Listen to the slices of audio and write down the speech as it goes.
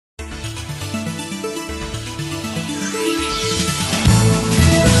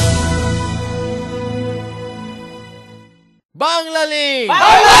বাংলালিংক।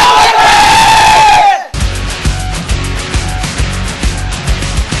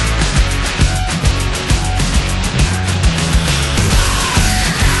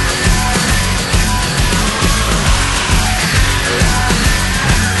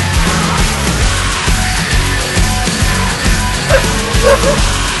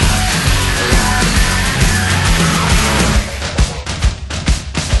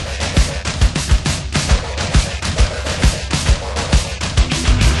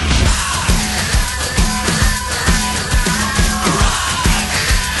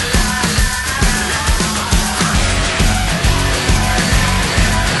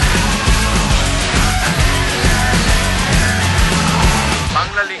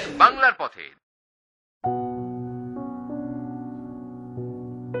 বাংলার পথে।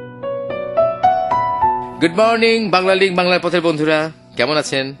 Good morning Banglalink বাংলার পথের বন্ধুরা, কেমন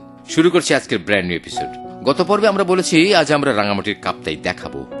আছেন? শুরু করছি আজকের ব্র্যান্ড নিউ এপিসোড। গত পর্বে আমরা বলেছি আজ আমরা রাঙামাটির কাপ্তাই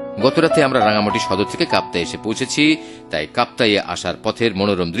দেখাবো। গত রাতে আমরা রাঙামাটি সদর থেকে কাপ্তাই এসে পৌঁছেছি, তাই কাপ্তাইয়ে আসার পথের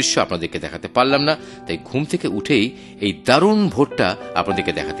মনোরম দৃশ্য আপনাদেরকে দেখাতে পারলাম না। তাই ঘুম থেকে উঠেই এই দারুণ ভোরটা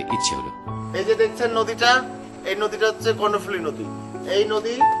আপনাদেরকে দেখাতে ইচ্ছে হলো। এই যে দেখছেন নদীটা, এই নদীটা হচ্ছে কর্ণফুলী নদী। এই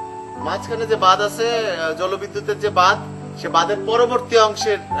নদী মাঝখানে যে বাঁধ আছে, জলবিদ্যুতের যে বাঁধ, সে বাঁধের পরবর্তী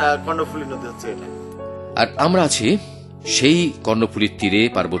অংশের কর্ণফুলী নদী হচ্ছে এটা। আর আমরা আছি সেই কর্ণফুলীর তীরে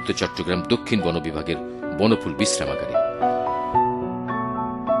পার্বত্য চট্টগ্রাম দক্ষিণ বন বিভাগের বনফুল বিশ্রামাগারে।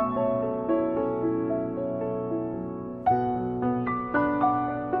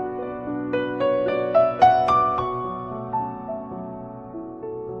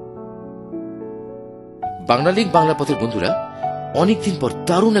 বাংলালিংক বাংলা পথের বন্ধুরা, অনেকদিন পর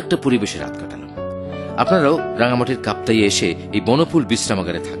দারুণ একটা পরিবেশে রাত কাটালাম। আপনারাও রাঙামাটির কাপ্তাইয়ে এসে এই বনফুল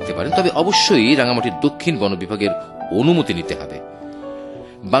বিশ্রামাগারে থাকতে পারেন, তবে অবশ্যই রাঙামাটির দক্ষিণ বন বিভাগের অনুমতি নিতে হবে।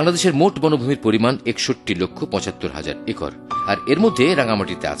 বাংলাদেশের মোট বনভূমির পরিমাণ 61,75,000 একর, আর এর মধ্যে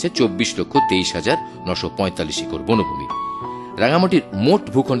রাঙামাটিতে আছে 24,23,945 একর বনভূমি। রাঙামাটির মোট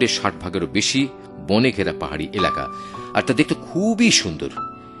ভূখণ্ডের 60 ভাগেরও বেশি বনে ঘেরা পাহাড়ি এলাকা, আর তা দেখতে খুবই সুন্দর।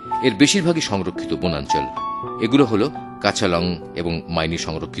 এর বেশিরভাগই সংরক্ষিত বনাঞ্চল। এগুলো হল কাছালং এবং মাইনি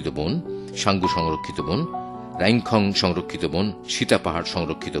সংরক্ষিত বন, সাঙ্গু সংরক্ষিত বন, রাইংখং সংরক্ষিত বন, সীতাপাহাড়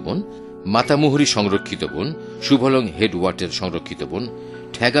সংরক্ষিত বন, মাতামুহুরি সংরক্ষিত বন, শুভলং হেডওয়াটার সংরক্ষিত বন,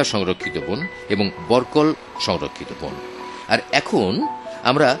 ঠেগা সংরক্ষিত বন এবং বরকল সংরক্ষিত বন। আর এখন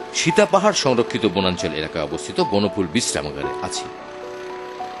আমরা সীতাপাহাড় সংরক্ষিত বনাঞ্চল এলাকায় অবস্থিত বনফুল বিশ্রামাগারে আছি।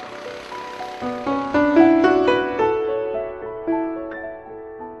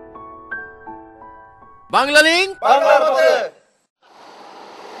 বাংলালিংক বাংলার পথে।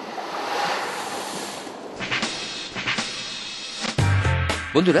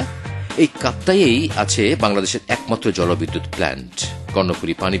 বন্ধুরা, এই কাপ্তাইয়েই আছে বাংলাদেশের একমাত্র জলবিদ্যুৎ প্ল্যান্ট,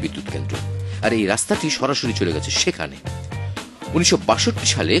 কর্ণফুলী পানি বিদ্যুৎ কেন্দ্র। আর এই রাস্তাটি সরাসরি চলে গেছে সেখানে। 1962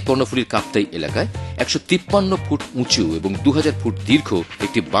 সালে কর্ণফুলীর কাপ্তাই এলাকায় 153 ফুট উঁচু এবং 2000 ফুট দীর্ঘ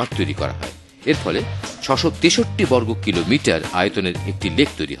একটি বাঁধ তৈরি করা হয়। এর ফলে 663 বর্গ কিলোমিটার আয়তনের একটি লেক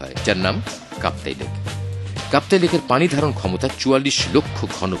তৈরি হয়, যার নাম কাপ্তাই লেক। কাপ্তাই লেকের পানি ধারণ ক্ষমতা 44 লক্ষ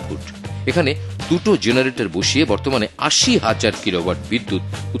ঘনফুট। এখানে দুটো জেনারেটর বসিয়ে বর্তমানে 80,000 কিলোওয়াট বিদ্যুৎ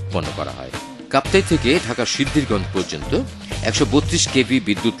উৎপন্ন করা হয়। কাপ্তাই থেকে ঢাকা সিদ্ধিরগঞ্জ পর্যন্ত 132 কেভি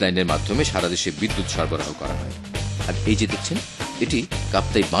বিদ্যুৎ লাইনের মাধ্যমে সারা দেশে বিদ্যুৎ সরবরাহ করা হয়। আর এই যে দেখছেন, এটি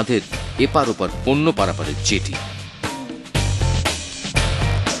কাপ্তাই বাঁধের এপার ওপার পণ্য পারাপারের জেটি।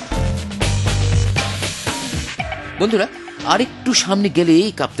 বন্ধুরা, আরেকটু সামনে গেলেই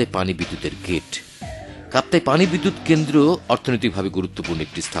কাপ্তাই পানি বিদ্যুতের গেট। কাপ্তাই পানি বিদ্যুৎ কেন্দ্র অর্থনৈতিকভাবে গুরুত্বপূর্ণ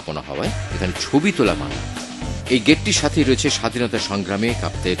একটি স্থাপনা হওয়ায় এখানে ছবি তোলা মানা। এই গেটটির সাথেই রয়েছে স্বাধীনতা সংগ্রামে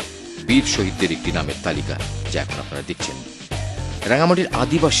কাপ্তাইয়ের বীর শহীদদের একটি নামের তালিকা, যা এখন আপনারা দেখছেন। রাঙামাটির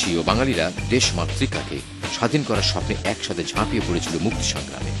আদিবাসী ও বাঙালিরা দেশ মাতৃকাকে স্বাধীন করার স্বপ্নে একসাথে ঝাঁপিয়ে পড়েছিল মুক্তি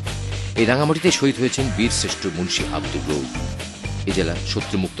সংগ্রামে। এই রাঙামাটিতে শহীদ হয়েছেন বীর শ্রেষ্ঠ মুন্সি আব্দুর রউফ। এই জেলা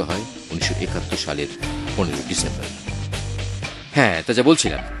শত্রুমুক্ত হয় 1971 সালের 15 ডিসেম্বর। হ্যাঁ, তা যা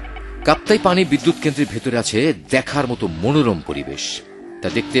বলছিলাম, কাপ্তাই পানি বিদ্যুৎ কেন্দ্রের ভেতরে আছে দেখার মতো মনোরম পরিবেশ। তা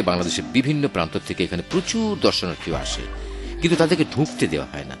দেখতে বাংলাদেশের বিভিন্ন প্রান্ত থেকে এখানে প্রচুর দর্শনার্থীও আসে, কিন্তু তাদেরকে ঢুকতে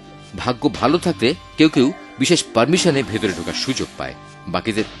দেওয়া হয় না। ভাগ্য ভালো থাকলে কেউ কেউ বিশেষ পারমিশনে ভেতরে ঢোকার সুযোগ পায়,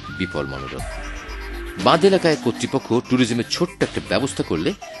 বাকিদের বিফল মনোরম। বাঁধ এলাকায় কর্তৃপক্ষ ট্যুরিজমের ছোট্ট একটা ব্যবস্থা করলে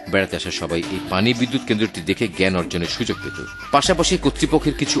বেড়াতে আসা সবাই এই পানি বিদ্যুৎ কেন্দ্রটি দেখে জ্ঞান অর্জনের সুযোগ পেত, পাশাপাশি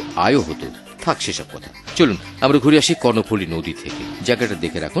কর্তৃপক্ষের কিছু আয়ও হতো। থাক সেসব কথা, চলুন আমরা ঘুরে আসি কর্ণফুলী নদী থেকে। জায়গাটা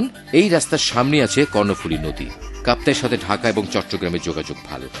দেখে রাখুন, এই রাস্তার সামনে আছে কর্ণফুলী নদী। কাপ্তাইয়ের সাথে ঢাকা এবং চট্টগ্রামের যোগাযোগ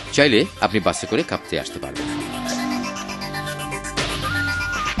ভালো, চাইলে আপনি বাসে করে কাপ্তাই আসতে পারবেন।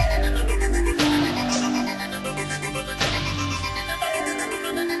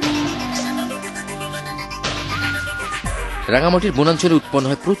 রাঙামাটির বনাঞ্চলে উৎপন্ন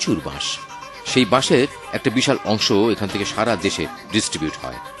হয় প্রচুর বাঁশ। সেই বাঁশের একটা বিশাল অংশ এখান থেকে সারা দেশে ডিস্ট্রিবিউট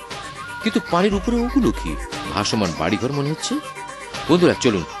হয়। কিন্তু পানির উপরে ওগুলো কি ভাসমান বাড়িঘর মনে হচ্ছে? বন্ধুরা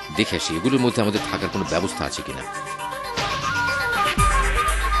চলুন দেখে আসি এগুলোর মধ্যে আমাদের থাকার কোনো ব্যবস্থা আছে কিনা।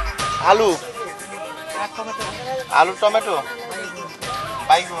 আলু, আলু, টমেটো,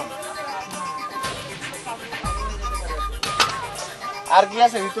 বাইগুন, আর কি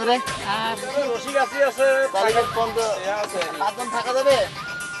আছে ভিতরে? পাঁচজন থাকা যাবে?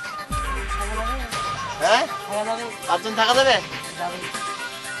 হ্যাঁ, পাঁচজন থাকা যাবে।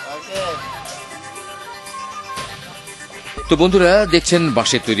 তো বন্ধুরা দেখছেন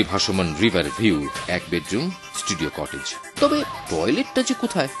বাঁশের তৈরি ভাসমান river view, 1 bedroom studio cottage. তবে টয়লেটটা যে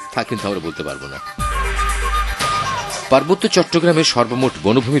কোথায় তা কিন্তু আমরা বলতে পারবো না। পার্বত্য চট্টগ্রামের সর্বমোট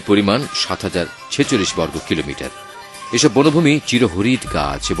বনভূমির পরিমাণ 7046 বর্গ কিলোমিটার। এসব বনভূমি চিরহরিৎ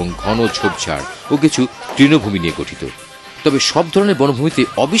গাছ এবং ঘন ঝোপঝাড় ও কিছু তৃণভূমি নিয়ে গঠিত। তবে সব ধরনের বনভূমিতে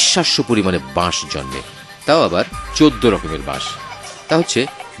অবিশ্বাস্য পরিমাণে বাঁশ জন্মে, তাও আবার 14 রকমের বাঁশ। তা হচ্ছে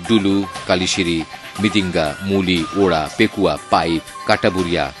ডুলু, কালিশিরি, মিদিঙ্গা, মুলি, ওড়া, পেকুয়া, পাইপ,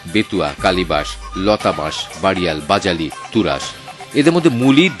 কাটাবুরিয়া, বেতুয়া, কালীবাঁশ, লতা বাঁশ, বাড়িয়াল, বাজালি, তুরাস। এদের মধ্যে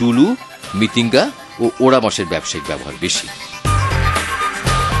মুলি, ডুলু, মিতিঙ্গা ও ওড়া বাঁশের ব্যবসায়িক ব্যবহার বেশি।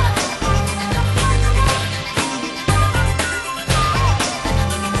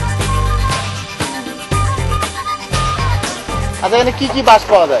 আচ্ছা, এখানে কি কি বাঁশ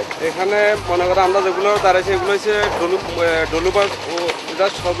পাওয়া যায়? এখানে মনে করো আমরা যেগুলো দাঁড়াইছি এগুলো হচ্ছে ডলু বাঁশ, ও এটা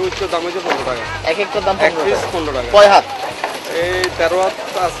সর্বোচ্চ দাম হচ্ছে 15 টাকা। এক একটার দাম এক পিস 15 টাকা। কয় হাত? এই 13 হাত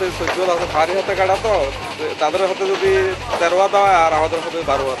আছে, 14 আছে। ভারী হাতে কাটা তো, তাদের হাতে যদি 13 হাত হয় আর আমাদের হাতে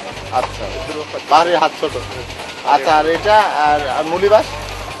 12 হাত। আচ্ছা, ভারী হাত ছোট। আচ্ছা, আর এটা আর মুলি বাঁশ?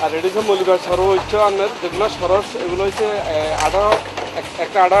 আর এটা হচ্ছে মলি বাঁশ সর্বোচ্চ আপনার যেগুলো সরস, এগুলো হচ্ছে 18,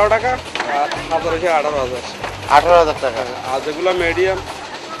 একটা 18 টাকা, আর হাজার হচ্ছে 18,000। 18,000 টাকা। আর যেগুলো মিডিয়াম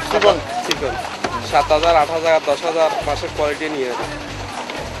চিকন 7,000, 8,000, 10,000 বাঁশের কোয়ালিটি নিয়ে আছে।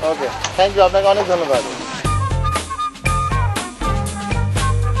 ওকে, থ্যাংক ইউ, আপনাকে অনেক ধন্যবাদ।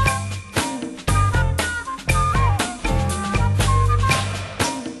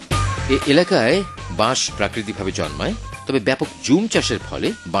 এ এলাকায় বাঁশ প্রাকৃতিকভাবে জন্মায়, তবে ব্যাপক জুম চাষের ফলে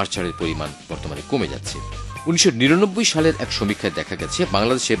বাঁশঝাড়ের পরিমাণ বর্তমানে কমে যাচ্ছে। 1999 সালের এক সমীক্ষায় দেখা গেছে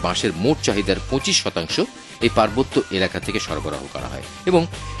বাংলাদেশে বাঁশের মোট চাহিদার 25% এই পার্বত্য এলাকা থেকে সরবরাহ করা হয় এবং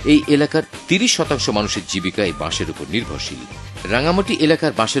এই এলাকার 30% মানুষের জীবিকা এই বাঁশের উপর নির্ভরশীল। রাঙামাটি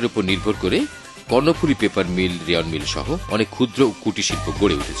এলাকার বাঁশের উপর নির্ভর করে কর্ণফুলী পেপার মিল, রেয়ন মিল সহ অনেক ক্ষুদ্র ও কুটির শিল্প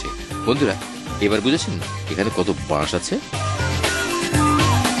গড়ে উঠেছে। বন্ধুরা এবার বুঝেছেন এখানে কত বাঁশ আছে?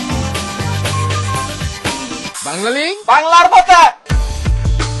 বাংলার কথা।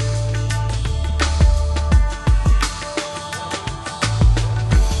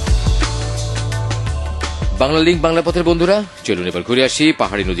 বাংলা লিঙ্ক বাংলা পথের বন্ধুরা চলুন এবার ঘুরে আসি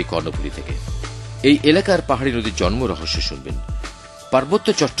পাহাড়ি নদী কর্ণফুলী থেকে। এই এলাকার পাহাড়ি নদীর জন্ম রহস্য শুনবেন। পার্বত্য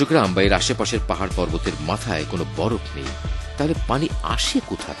চট্টগ্রাম বা এর আশেপাশের পাহাড় পর্বতের মাথায় কোনো বরফ নেই, তাহলে পানি আসে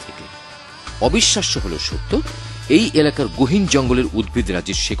কোথা থেকে? অবিশ্বাস্য হল সত্য, এই এলাকার গহীন জঙ্গলের উদ্ভিদ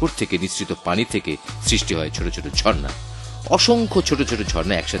রাজির শেকড় থেকে নিঃসৃত পানি থেকে সৃষ্টি হয় ছোট ছোট ঝর্ণা। অসংখ্য ছোট ছোট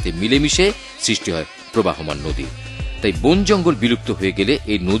ঝর্ণা একসাথে মিলেমিশে সৃষ্টি হয় প্রবাহমান নদী। তাই বন জঙ্গল বিলুপ্ত হয়ে গেলে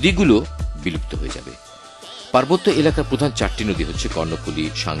এই নদীগুলো বিলুপ্ত হয়ে যাবে। পার্বত্য এলাকার প্রধান 4টি নদী হচ্ছে কর্ণফুলী,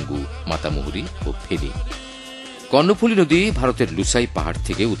 সাঙ্গু, মাতামুহুরী ও ফেনী। কর্ণফুলী নদী ভারতের লুসাই পাহাড়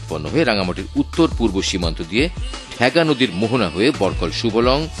থেকে উৎপন্ন হয়ে রাঙামাটির উত্তর পূর্ব সীমান্ত দিয়ে ঠেগা নদীর মোহনা হয়ে বরকল,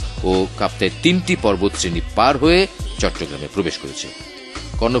 সুবলং ও কাপ্তাই 3টি পর্বত শ্রেণী পার হয়ে চট্টগ্রামে প্রবেশ করেছে।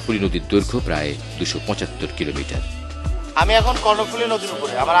 কর্ণফুলী নদীর দৈর্ঘ্য প্রায় 275 কিলোমিটার। আমি এখন কর্ণফুলী নদীর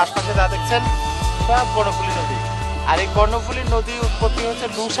উপরে, আমার আশপাশে যা দেখছেন সব কর্ণফুলী নদী। আর এই কর্ণফুলী নদী উৎপত্তি হচ্ছে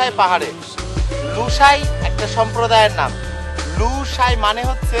লুসাই পাহাড়ে। লুসাই একটা সম্প্রদায়ের নাম। লুসাই মানে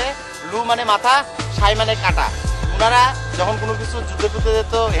হচ্ছে, লু মানে মাথা, সাই মানে কাটা। ওনারা যখন কোনো কিছু যুদ্ধে টুদ্ধে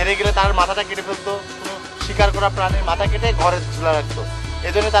যেত, হেরে গেলে তার মাথাটা কেটে ফেলতো, কোনো শিকার করা প্রাণীর মাথা কেটে ঘরে ঝুলা রাখতো।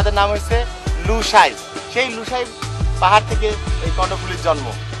 এই জন্য তাদের নাম হচ্ছে লুসাই। সেই লুসাই পাহাড় থেকে এই কর্ণফুলীর জন্ম।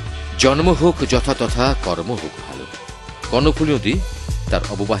 জন্ম হোক যথা তথা, কর্ম হোক ভালো। কর্ণফুলী নদী তার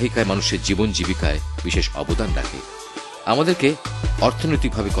অববাহিকায় মানুষের জীবন জীবিকায় বিশেষ অবদান রাখে, আমাদেরকে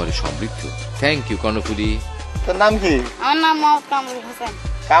অর্থনৈতিকভাবে করে সমৃদ্ধ। Thank you Karnaphuli. তোর নাম কি? আমার নাম মোহাম্মদ কামরুল হোসেন।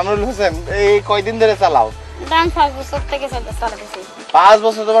 কামরুল হোসেন, এই কয়দিন ধরে চালাও? আমি 5 বছর থেকে চালাতেছি। 5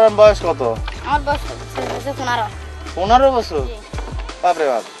 বছর। তোমার বয়স কত? আমার বয়স 15। 15 বছর? বাপরে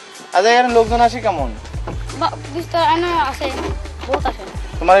বাপ। আচ্ছা, এখানে লোকজন আসে কেমন? আসে, বহুত আসে।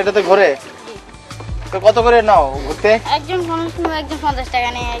 তোমার এটাতে ঘোরে? তো কত করে নাও ঘুরতে? একজন 50 টাকা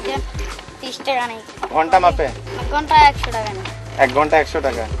নেয়, একজন 30 টাকা নেয়। ঘন্টা মাপে? ঘন্টা 100 টাকা নেয়। 1 ঘন্টা 100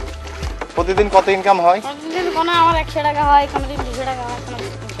 টাকা। প্রতিদিন কত ইনকাম হয়? প্রতিদিন কোনো আমার 100 টাকা হয়, কোনোদিন 200 টাকা হয়, কোনোদিন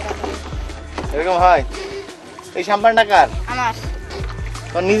 300 টাকা হয়। এরকম হয়? এই শ্যাম্পানটা কার? আমার।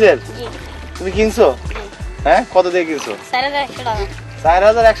 তোর নিজের? জি। তুমি কিনছো? জি। হ্যাঁ, কত দিয়ে কিনছো? 4100 টাকা।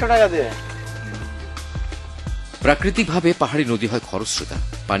 4100 টাকা দিয়ে। প্রাকৃতিকভাবে পাহাড়ি নদী হয় খরস্রোতা,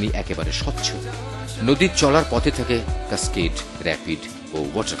 পানি একেবারে স্বচ্ছ। নদীর চলার পথে থাকে কাসকেড, র্যাপিড ও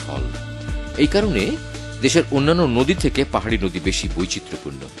ওয়াটারফল। এই কারণে দেশের অন্যান্য নদী থেকে পাহাড়ি নদী বেশি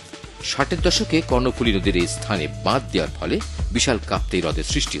বৈচিত্র্যপূর্ণ। 60-এর দশকে কর্ণফুলী নদীর এই স্থানে বাঁধ দেওয়ার ফলে বিশাল কাপ্তাই হ্রদের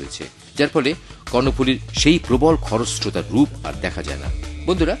সৃষ্টি হয়েছে, যার ফলে কর্ণফুলীর সেই প্রবল খরস্রোতার রূপ আর দেখা যায় না।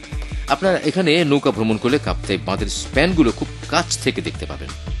 বন্ধুরা, আপনারা এখানে নৌকা ভ্রমণ করলে কাপ্তাই বাঁধের স্প্যানগুলো খুব কাছ থেকে দেখতে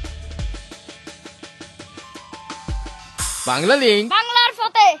পাবেন। বাংলা লিঙ্ক বাংলার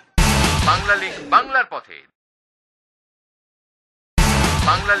পথে। বাংলা লিঙ্ক বাংলার পথে।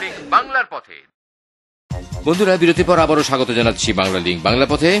 বাংলা লিঙ্ক বাংলার পথে। বন্ধুরা, বিরতির পর আবারও স্বাগত জানাচ্ছি বাংলা লিঙ্ক বাংলা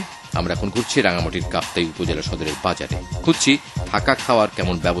পথে। আমরা এখন ঘুরছি রাঙামাটির কাপ্তাই উপজেলা সদরের বাজারে। খুঁজছি থাকা খাওয়ার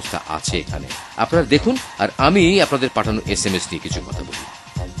কেমন ব্যবস্থা আছে এখানে। আপনারা দেখুন, আর আমি আপনাদের পাঠানো SMS নিয়ে কিছু কথা বলি।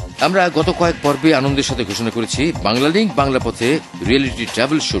 আমরা গত কয়েক পর্বে আনন্দের সাথে ঘোষণা করেছি বাংলা লিঙ্ক বাংলা পথে রিয়েলিটি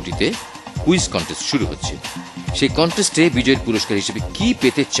ট্রাভেল শোটিতে কুইজ কন্টেস্ট শুরু হচ্ছে। সেই কন্টেস্টে বিজয়ের পুরস্কার হিসেবে কি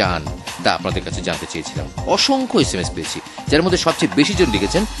পেতে চান তা আপনাদের কাছে জানতে চেয়েছিলাম। অসংখ্য SMS পেয়েছি, যার মধ্যে সবচেয়ে বেশি জন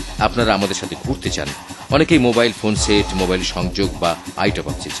লিখেছেন আপনারা আমাদের সাথে ঘুরতে চান। অনেকেই মোবাইল ফোন সেট, মোবাইল সংযোগ বা আইটম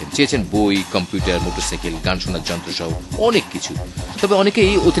চেয়েছেন বই, কম্পিউটার, মোটরসাইকেল, গান শোনার যন্ত্র সহ অনেক কিছু। তবে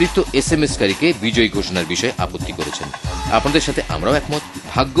অনেকেই অতিরিক্ত SMS কারীকে বিজয়ী ঘোষণার বিষয়ে আপত্তি করেছেন। আপনাদের সাথে আমরাও একমত।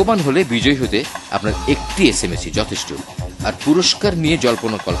 ভাগ্যবান হলে বিজয়ী হতে আপনার একটি SMS-ই যথেষ্ট। আর পুরস্কার নিয়ে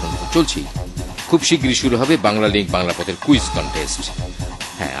জল্পনা কল্পনা চলছেই। খুব শীঘ্রই শুরু হবে বাংলা লিঙ্ক বাংলা পথের কুইজ কন্টেস্ট।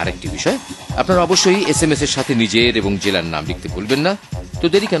 হ্যাঁ, আরেকটি বিষয়, আপনারা অবশ্যই SMS এর সাথে নিজের এবং জেলার নাম লিখতে ভুলবেন না। তো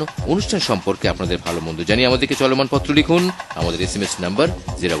দেরি কেন, অনুষ্ঠান সম্পর্কে আপনাদের ভালো মন্দ জানিয়ে আমাদেরকে চলমান পত্র লিখুন। আমাদের SMS নাম্বার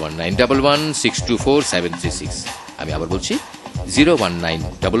 01911624736। আমি আবার বলছি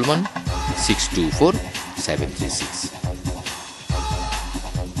 01911624736।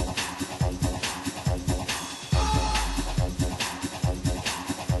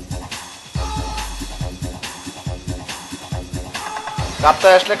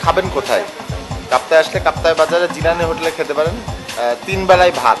 কাপ্তাই আসলে খাবেন কোথায়? কাপ্তাই আসলে কাপ্তাই বাজারে জিলানি হোটেলে খেতে পারেন 3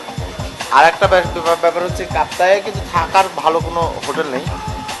 বেলায় ভাত। আর একটা ব্যাপার হচ্ছে কাপ্তাইয়ে কিন্তু থাকার ভালো কোনো হোটেল নেই।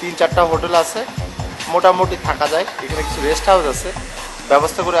 3-4টা হোটেল আছে, মোটামুটি থাকা যায়। এখানে কিছু রেস্ট হাউস আছে,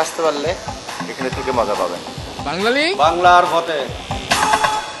 ব্যবস্থা করে আসতে পারলে এখানে থেকে মজা পাবেন। বাংলা লিঙ্ক বাংলার পথে।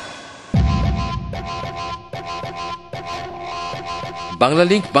 বাংলা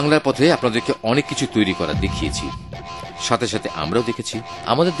লিঙ্ক বাংলার পথে আপনাদেরকে অনেক কিছু তৈরি করা দেখিয়েছি। সাথে সাথে আমরাও দেখেছি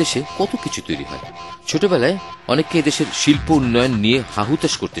আমাদের দেশে কত কিছু তৈরি হয়। ছোটবেলায় অনেককে দেশের শিল্প উন্নয়ন নিয়ে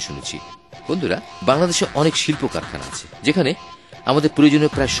হাহুতাশ করতে শুনেছি। বন্ধুরা, বাংলাদেশে অনেক শিল্প কারখানা আছে যেখানে আমাদের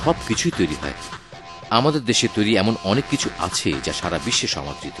প্রয়োজনীয় প্রায় সব কিছুই তৈরি হয়। আমাদের দেশে তৈরি এমন অনেক কিছু আছে যা সারা বিশ্বে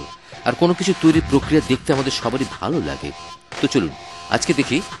সমাদৃত। আর কোনো কিছু তৈরির প্রক্রিয়া দেখতে আমাদের সবারই ভালো লাগে। তো চলুন আজকে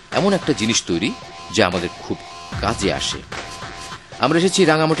দেখি এমন একটা জিনিস তৈরি যা আমাদের খুব কাজে আসে। আমরা এসেছি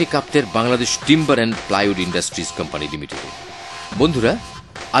Rangamati কাপ্তাইয়ের Bangladesh timber and plywood industries company লিমিটেডে। বন্ধুরা,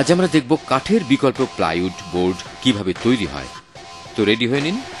 আজ আমরা দেখব কাঠের বিকল্প প্লাইউড বোর্ড কিভাবে তৈরি হয়। তো রেডি হয়ে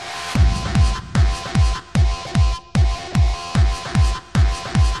নিন।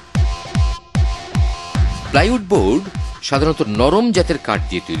 প্লাইউড বোর্ড সাধারণত নরম জাতের কাঠ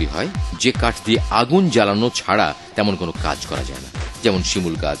দিয়ে তৈরি হয়, যে কাঠ দিয়ে আগুন জ্বালানো ছাড়া তেমন কোনো কাজ করা যায় না, যেমন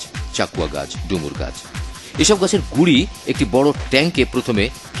শিমুল গাছ, চাকুয়া গাছ, ডুমুর গাছ। এসব গাছের গুঁড়ি একটি বড় ট্যাঙ্কে প্রথমে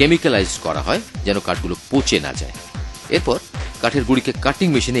কেমিক্যালাইজ করা হয় যেন কাঠগুলো পচে না যায়। এরপর কাঠের গুঁড়িকে কাটিং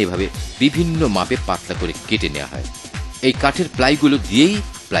মেশিনে এভাবে বিভিন্ন মাপে পাতলা করে কেটে নেওয়া হয়। এই কাঠের প্লাইগুলো দিয়েই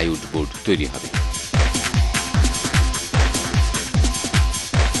প্লাইউড বোর্ড তৈরি হবে।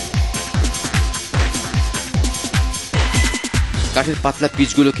 কাঠের পাতলা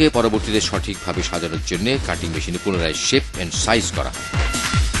পিচগুলোকে পরবর্তীতে সঠিকভাবে সাজানোর জন্য কাটিং মেশিনে পুনরায় শেপ এন্ড সাইজ করা হয়।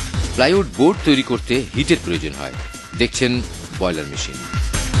 প্লাইউড বোর্ড তৈরি করতে হিটের প্রয়োজন হয়। দেখছেন বয়লার মেশিন।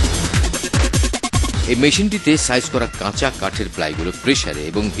 এই মেশিনটিতে সাইজ করা কাঁচা কাঠের প্লাইগুলো প্রেসারে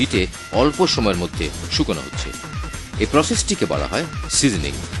এবং হিটে অল্প সময়ের মধ্যে শুকানো হচ্ছে। এই প্রসেসটিকে বলা হয়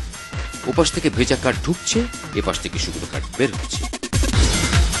সিজনিং। ওপাশ থেকে ভেজা কাঠ ঢুকছে, এপাশ থেকে শুকনো কাঠ বের হচ্ছে।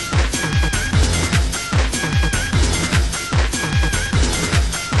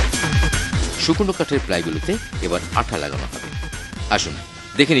 শুকনো কাঠের প্লাইগুলোতে এবার আঠা লাগানো হবে। আসুন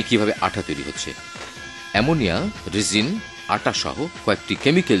দেখে নিই কিভাবে আঠা তৈরি হচ্ছে। অ্যামোনিয়া, রেজিন, আটা সহ কয়েকটি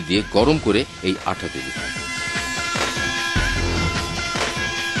কেমিক্যাল দিয়ে গরম করে এই আঠা তৈরি হয়।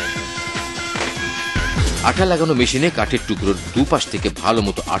 আঠা লাগানো মেশিনে কাঠের টুকরোর দুপাশ থেকে ভালো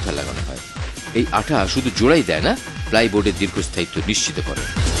মতো আঠা লাগানো হয়। এই আঠা শুধু জোড়াই দেয় না, প্লাইবোর্ডের দীর্ঘস্থায়িত্ব নিশ্চিত করে।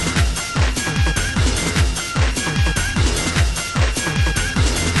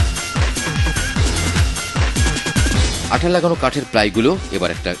 কাঠে লাগানো কাঠের প্লাইগুলো এবার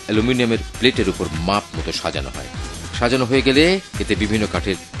একটা অ্যালুমিনিয়ামের প্লেটের উপর মাপ মতো সাজানো হয়। সাজানো হয়ে গেলে এতে বিভিন্ন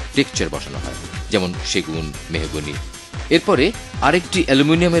কাঠের টেক্সচার বসানো হয়, যেমন সেগুন, মেহগনি। এরপরে আরেকটি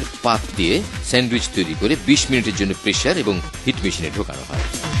অ্যালুমিনিয়ামের পাত দিয়ে স্যান্ডউইচ তৈরি করে 20 মিনিটের জন্য প্রেসার এবং হিট মেশিনে ঢোকানো হয়।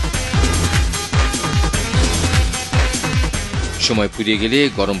 সময় ফুরিয়ে গেলে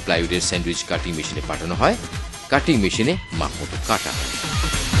গরম প্লাইউডের স্যান্ডউইচ কাটিং মেশিনে পাঠানো হয়। কাটিং মেশিনে মাপ মতো কাটা হয়।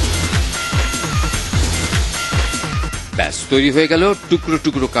 ব্যাস, তৈরি হয়ে গেল টুকরো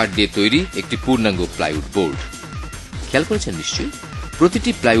টুকরো কাঠ দিয়ে তৈরি একটি পূর্ণাঙ্গ প্লাইউড বোর্ড। খেয়াল করেছেন নিশ্চয়ই,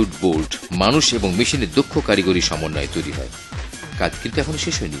 প্রতিটি প্লাইউড বোর্ড মানুষ এবং মেশিনের দক্ষ কারিগরি সমন্বয়ে তৈরি হয়। কাজ কিন্তু এখনো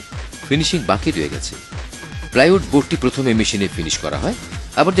শেষ হয়নি, ফিনিশিং বাকি রয়ে গেছে। প্লাইউড বোর্ডটি প্রথমে মেশিনে ফিনিশ করা হয়,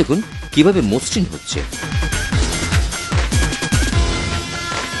 আবার দেখুন কিভাবে মসৃণ হচ্ছে।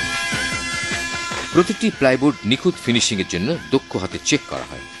 প্রতিটি প্লাইবোর্ড নিখুঁত ফিনিশিং এর জন্য দক্ষ হাতে চেক করা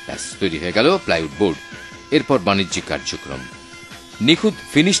হয়। ব্যাস, তৈরি হয়ে গেল প্লাইউড বোর্ড। এরপর বাণিজ্যিক কার্যক্রম। নিখুঁত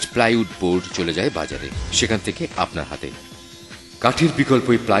ফিনিশড প্লাইউড বোর্ড চলে যায় বাজারে, সেখান থেকে আপনার হাতে। কাঠের বিকল্প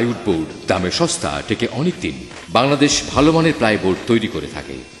প্লাইউড বোর্ড দামে সস্তা, টেকে অনেকদিন। বাংলাদেশ ভালো মানের প্লাইবোর্ড তৈরি করে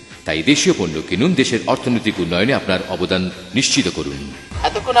থাকে, তাই দেশীয় পণ্য কিনুন, দেশের অর্থনৈতিক উন্নয়নে আপনার অবদান নিশ্চিত করুন।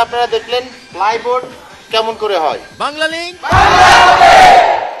 এতক্ষণ আপনারা দেখলেন প্লাইবোর্ড কেমন করে হয়। বাংলা লিংক।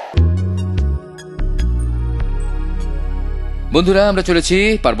 বন্ধুরা, আমরা চলেছি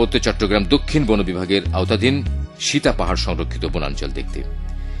পার্বত্য চট্টগ্রাম দক্ষিণ বন বিভাগের আওতাধীন সীতা পাহাড় সংরক্ষিত বনাঞ্চল দেখতে।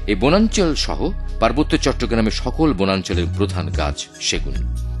 এই বনাঞ্চল সহ পার্বত্য চট্টগ্রামের সকল বনাঞ্চলের প্রধান গাছ সেগুন।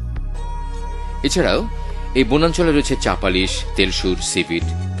 এছাড়াও এই বনাঞ্চলে রয়েছে চাপালিশ, তেলসুর, সিভিট,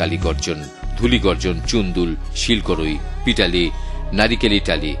 কালীগর্জন, ধুলিগর্জন, চুন্দুল, শিলকরই, পিটালি, নারিকেলি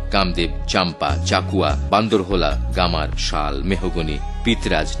টালি, কামদেব, চাম্পা, চাকুয়া, বান্দরহোলা, গামার, শাল, মেহগনি,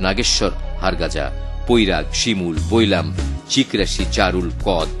 পিতরাজ, নাগেশ্বর, হারগাজা, পৈরাগ, শিমুল, বৈলাম, চিকরাশি, চারুল,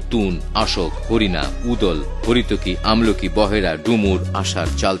 কদ, তুন, আশোক, হরিণা, উদল, হরিতকি, আমলকি, বহেরা, ডুমুর,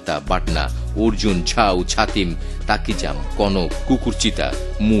 আষাঢ়, চালতা, বাটনা, অর্জুন, ঝাউ, ছাতিম, তাকিজাম, কনক, কুকুরচিতা,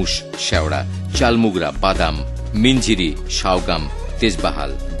 মুস, শেওড়া, চালমুগরা, বাদাম, মিঞ্জিরি, শাওগাম,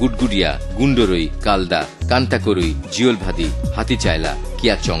 তেজবাহাল, গুডগুডিয়া, গুন্ডরই, কালদা, কান্তাকরই, জিওলভাদি, হাতিচায়লা,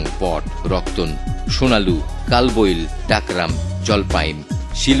 কিয়াচং, পট, রক্তন, সোনালু, কালবইল, ডাকরাম, জলপাইম,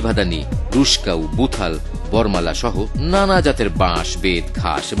 শিলভাদানি, রুশকাউ, বুথাল, বরমালা সহ নানা জাতের বাঁশ, বেত,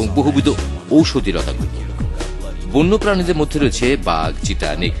 ঘাস এবং বহুবিধ ঔষধি লতাগুলি। বন্যপ্রাণীদের মধ্যে রয়েছে বাঘ, চিতা,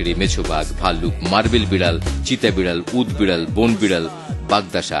 নেকড়ে, মেছো বাঘ, ভাল্লুক, মার্বেল বিড়াল, চিতা বিড়াল, উদ বিড়াল, বন বিড়াল,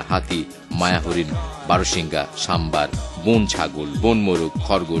 বাগদাসা, হাতি, মায়াহরিণ, বারোশিঙ্গা, সাম্বার, বন ছাগল, বন মোরগ,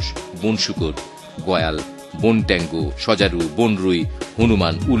 খরগোশ, বন শুকর, গয়াল, বন ট্যাঙ্গো, সজারু, বনরুই,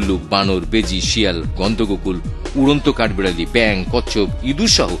 হনুমান, উল্লুক, বানর, বেজি, শিয়াল, গন্ধগোকুল, উড়ন্ত কাঠবিড়ালি, ব্যাং, কচ্ছপ,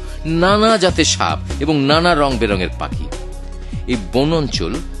 ইঁদুর সহ নানা জাতের সাপ এবং নানা রং বেরঙের পাখি। এই বন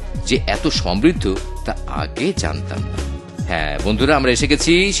অঞ্চল যে এত সমৃদ্ধ তা আগে জানতাম না। হ্যাঁ বন্ধুরা, আমরা এসে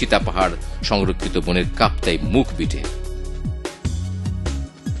গেছি সীতা পাহাড় সংরক্ষিত বনের কাপ্তাই মুখ বিটে।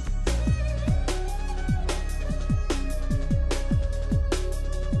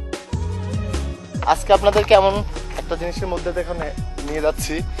 আজকে আপনাদেরকে এমন একটা জিনিসের মধ্যে দেখানে নিয়ে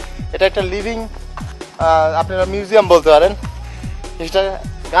যাচ্ছি। এটা একটা লিভিং, আপনারা মিউজিয়াম বলতে পারেন, এটা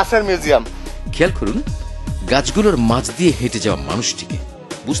গাছের মিউজিয়াম। খেয়াল করুন গাছগুলোর মাঝ দিয়ে হেঁটে যাওয়া মানুষটিকে,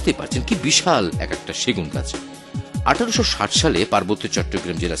 বুঝতেই পারছেন কি বিশাল এক একটা সেগুন গাছ। 1860 সালে পার্বত্য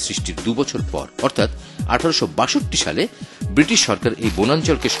চট্টগ্রাম জেলা সৃষ্টির 2 বছর পর অর্থাৎ 1862 সালে ব্রিটিশ সরকার এই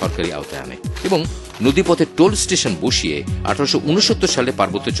বনাঞ্চলকে সরকারি আওতায় আনে এবং নদীপথে টোল স্টেশন বসিয়ে 1869 সালে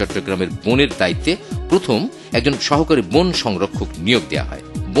পার্বত্য চট্টগ্রামের বনের দায়িত্বে প্রথম একজন সহকারী বন সংরক্ষক নিয়োগ দেওয়া হয়।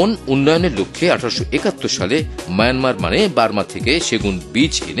 বন উন্নয়নের লক্ষ্যে 1871 সালে মায়ানমার মানে বার্মা থেকে সেগুন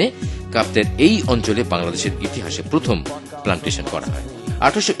বীজ এনে কাপ্তাইয়ের এই অঞ্চলে বাংলাদেশের ইতিহাসে প্রথম প্লান্টেশন করা হয়।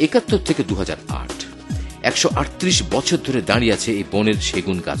 1871 থেকে 2008 138 বছর ধরে দাঁড়িয়ে আছে এই বনের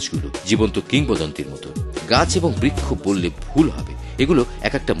সেগুন গাছগুলো, জীবন্ত কিংবদন্তির মতো। গাছ এবং বৃক্ষ বললে ভুল হবে, এগুলো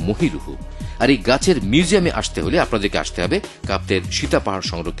এক একটা মহিরুহ। আর এই গাছের মিউজিয়ামে আসতে হলে আপনাদেরকে আসতে হবে কাপ্তাইয়ের সীতা পাহাড়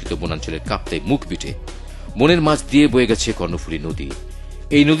সংরক্ষিত বনাঞ্চলের কাপ্তাই মুখ বিটে। বনের মাঝ দিয়ে বয়ে গেছে কর্ণফুলী নদী।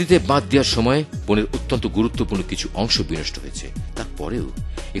 এই নদীতে বাঁধ দেওয়ার সময় বনের অত্যন্ত গুরুত্বপূর্ণ কিছু অংশ বিনষ্ট হয়েছে। তারপরেও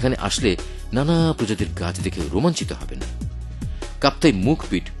এখানে আসলে নানা প্রজাতির গাছ দেখে রোমাঞ্চিত হবেন। কাপ্তাই মুখ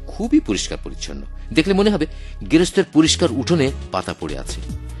বিট খুবই পরিষ্কার পরিচ্ছন্ন, দেখলে মনে হবে গৃহস্থের পরিষ্কার উঠোনে পাতা পড়ে আছে।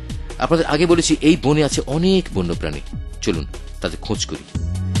 আপনাদের আগে বলেছি এই বনে আছে অনেক বন্যপ্রাণী, চলুন তাদের খোঁজ করি।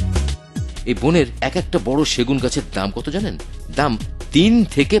 এই বনের এক একটা বড় সেগুন গাছের দাম কত জানেন? দাম 3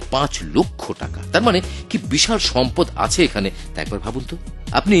 থেকে 5 লক্ষ টাকা। তার মানে কি বিশাল সম্পদ আছে এখানে, তা একবার ভাবুন তো।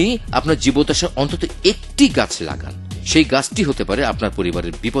 আপনি আপনার জীবদ্দশায় অন্তত একটি গাছ লাগান, সেই গাছটি হতে পারে আপনার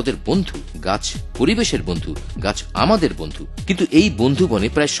পরিবারের বিপদের বন্ধু। গাছ পরিবেশের বন্ধু, গাছ আমাদের বন্ধু। কিন্তু এই বন্ধু বনে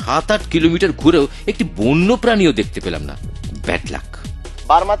প্রায় 7-8 কিলোমিটার ঘুরেও একটি বন্য প্রাণীও দেখতে পেলাম না। Bad luck.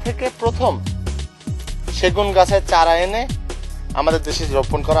 বার্মা থেকে প্রথম সেগুন গাছের চারা এনে আমাদের দেশে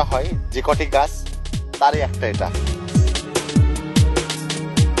রোপণ করা হয়, যে কটি গাছ তারই একটা এটা।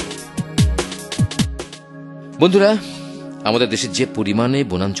 বন্ধুরা, আমাদের দেশে যে পরিমাণে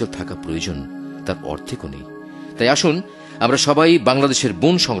বনাঞ্চল থাকা প্রয়োজন তার অর্ধেকও নেই। তাই আসুন আমরা সবাই বাংলাদেশের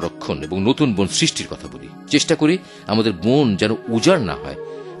বন সংরক্ষণ এবং নতুন বন সৃষ্টির কথা বলি। চেষ্টা করি আমাদের বন যেন উজাড় না হয়,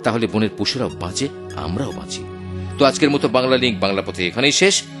 তাহলে বনের পশুরাও বাঁচে, আমরাও বাঁচি। তো আজকের মতো বাংলা লিঙ্ক বাংলা পথে এখানেই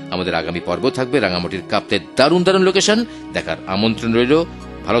শেষ। আমাদের আগামী পর্ব থাকবে রাঙামাটির কাপ্তাইয়ের দারুণ দারুণ লোকেশন দেখার আমন্ত্রণ রইল।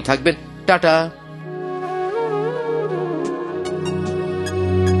 ভালো থাকবেন, টাটা।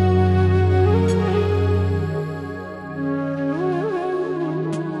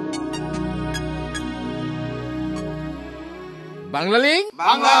 বাংলা লিঙ্ক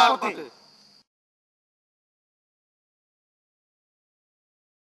বাংলা পথে।